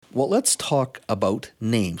Well, let's talk about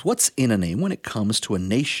names. What's in a name when it comes to a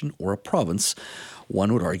nation or a province?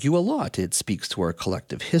 One would argue a lot. It speaks to our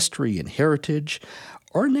collective history and heritage.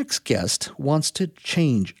 Our next guest wants to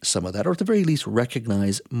change some of that, or at the very least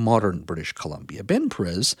recognize modern British Columbia. Ben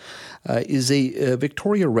Perez is a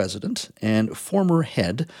Victoria resident and former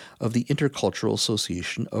head of the Intercultural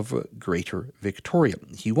Association of Greater Victoria.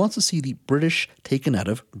 He wants to see the British taken out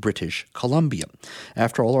of British Columbia.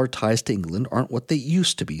 After all, our ties to England aren't what they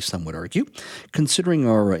used to be, some would argue. Considering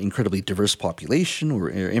our incredibly diverse population, or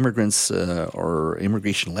immigrants, our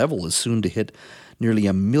immigration level is soon to hit nearly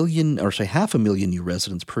 500,000 new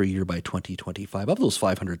residents per year by 2025. Of those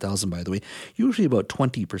 500,000, by the way, usually about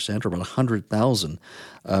 20% or about 100,000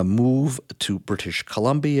 move to British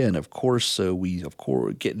Columbia. And of course, we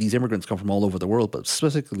get these immigrants come from all over the world, but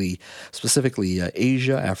specifically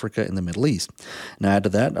Asia, Africa, and the Middle East. Now, add to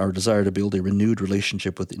that our desire to build a renewed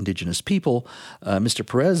relationship with Indigenous people. Mr.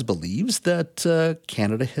 Perez believes that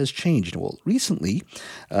Canada has changed. Well, recently,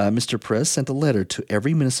 Mr. Perez sent a letter to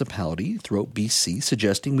every municipality throughout BC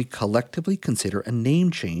suggesting we collectively consider a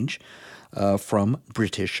name change from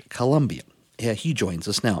British Columbia. Yeah, he joins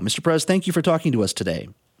us now. Mr. Perez, thank you for talking to us today.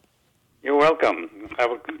 You're welcome. I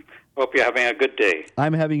hope you're having a good day.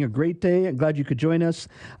 I'm having a great day. I'm glad you could join us.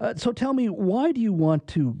 So tell me, why do you want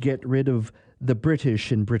to get rid of the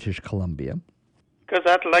British in British Columbia? Because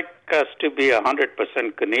I'd like us to be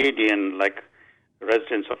 100% Canadian, like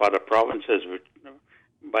residents of other provinces,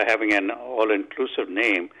 by having an all-inclusive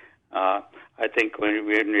name. I think when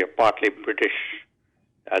we are partly British,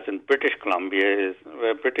 as in British Columbia,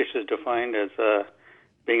 where British is defined as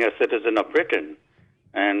being a citizen of Britain.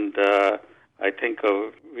 And I think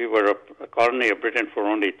we were a colony of Britain for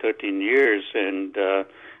only 13 years, and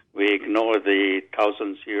we ignore the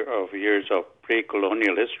thousands of years of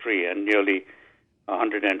pre-colonial history and nearly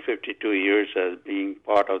 152 years as being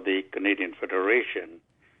part of the Canadian Federation.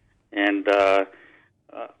 And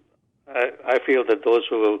I feel that those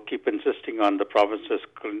who will keep insisting on the province's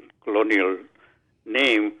colonial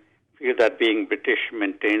name feel that being British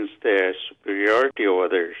maintains their superiority over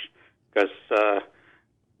others, because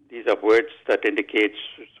these are words that indicate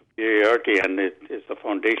superiority, and it is the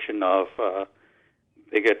foundation of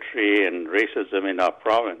bigotry and racism in our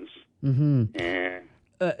province.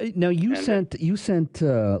 Now, you sent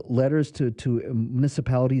letters to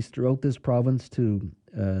municipalities throughout this province to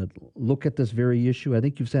look at this very issue. I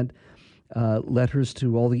think you've sent letters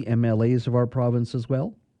to all the MLAs of our province as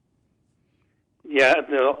well? Yeah,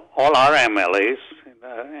 all our MLAs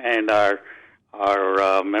and our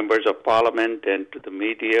members of parliament, and to the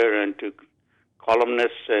media and to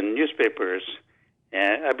columnists and newspapers.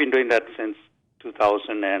 And I've been doing that since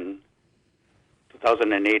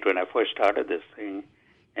 2008 when I first started this thing.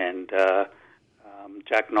 And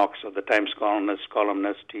Jack Knox of the Times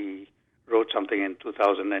columnist, he wrote something in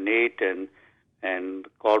 2008 and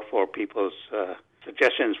called for people's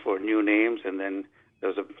suggestions for new names, and then there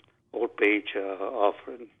was a whole page of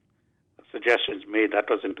suggestions made. That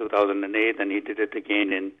was in 2008, and he did it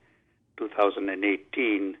again in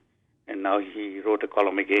 2018, and now he wrote a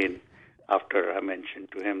column again after I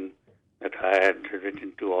mentioned to him that I had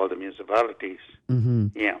written to all the municipalities. Mm-hmm.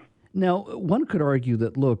 Yeah. Now, one could argue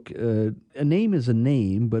that, look, a name is a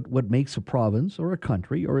name, but what makes a province or a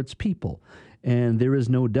country are its people. And there is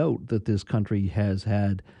no doubt that this country has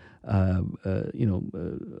had,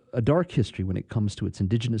 a dark history when it comes to its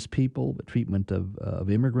Indigenous people, the treatment of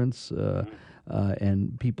immigrants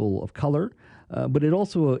and people of color. But it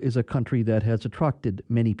also is a country that has attracted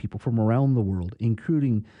many people from around the world,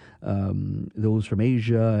 including those from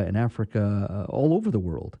Asia and Africa, all over the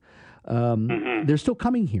world. They're still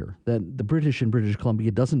coming here. That the British in British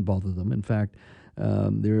Columbia doesn't bother them. In fact,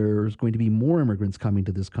 there's going to be more immigrants coming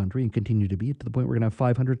to this country and continue to be, to the point we're going to have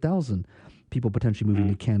 500,000 people potentially moving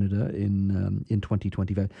to Canada in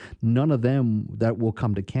 2025. None of them that will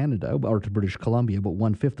come to Canada or to British Columbia, but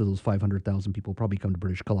 1/5 of those 500,000 people probably come to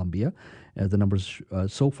British Columbia, as the numbers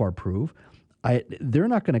so far prove. They're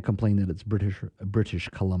not going to complain that it's British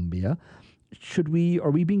Columbia.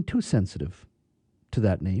 Are we being too sensitive to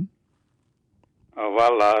that name?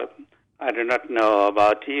 I do not know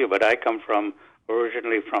about you, but I come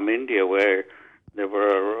originally from India, where there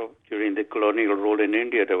were, during the colonial rule in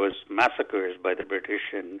India, there was massacres by the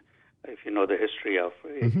British, and if you know the history of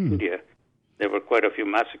India, there were quite a few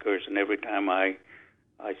massacres, and every time I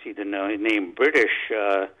see the name British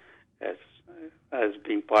as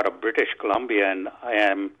being part of British Columbia, and I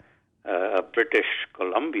am a British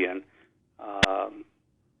Columbian, I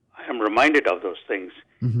am reminded of those things,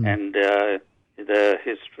 and the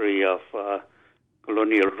history of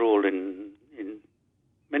colonial rule in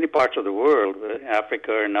many parts of the world,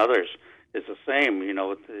 Africa and others, is the same.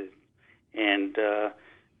 And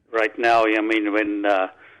right now, I mean, when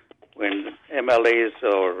MLAs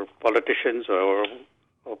or politicians or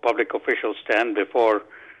public officials stand before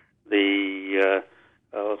the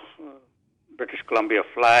British Columbia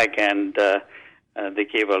flag and they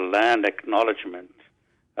give a land acknowledgement,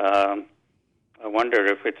 I wonder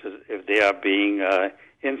if they are being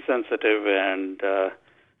insensitive and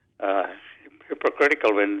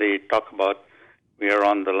hypocritical when they talk about we are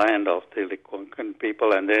on the land of the Algonquin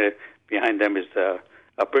people, and behind them is a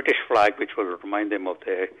British flag, which will remind them of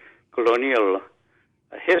their colonial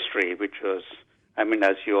history, which was, I mean,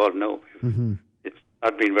 as you all know, it's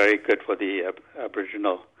not been very good for the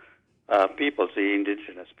Aboriginal peoples, the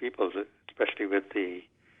indigenous peoples, especially with the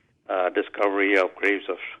discovery of graves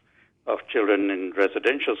of children in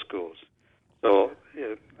residential schools. So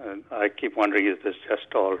I keep wondering, is this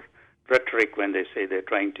just all rhetoric when they say they're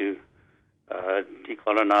trying to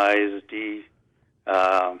decolonize,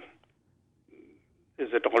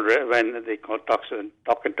 is it all when they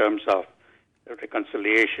talk in terms of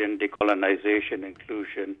reconciliation, decolonization,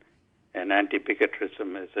 inclusion, and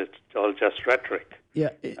anti-bigotrism? Is it all just rhetoric? Yeah,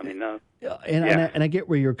 I mean, and I get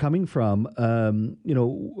where you're coming from.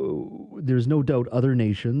 There's no doubt other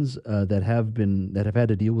nations that have had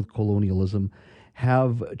to deal with colonialism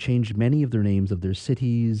have changed many of their names of their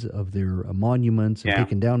cities, of their monuments, and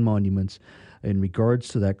taken down monuments in regards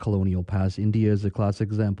to that colonial past. India is a classic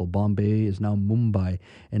example. Bombay is now Mumbai,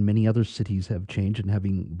 and many other cities have changed. And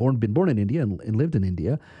having been born in India and lived in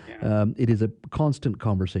India, it is a constant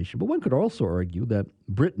conversation. But one could also argue that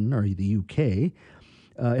Britain, or the UK,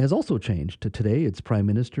 has also changed. Today, its prime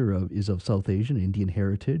minister is of South Asian, Indian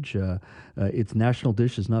heritage. Its national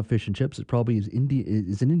dish is not fish and chips. It probably is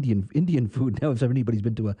an Indian food now. If anybody's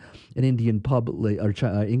been to an Indian pub or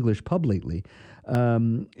English pub lately,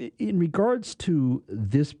 in regards to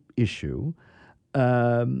this issue,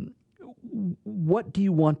 what do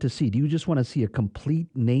you want to see? Do you just want to see a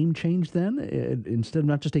complete name change then, instead of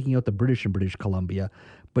not just taking out the British and British Columbia,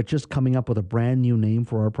 but just coming up with a brand new name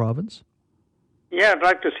for our province? Yeah, I'd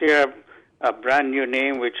like to see a brand new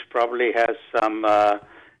name which probably has some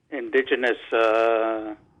indigenous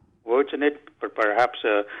words in it, but perhaps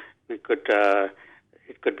it could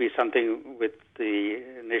be something with the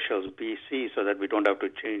initials BC, so that we don't have to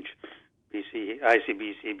change BC,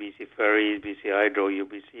 ICBC, BC Ferries, BC Hydro,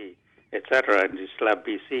 UBC, etc., and just slap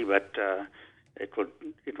BC, but it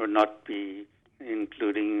would not be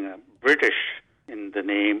including British in the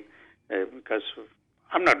name because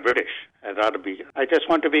I'm not British. I just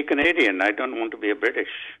want to be Canadian. I don't want to be a British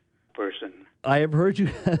person. I have heard you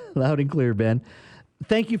loud and clear, Ben.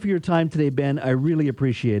 Thank you for your time today, Ben. I really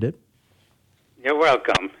appreciate it. You're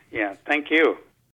welcome. Yeah, thank you.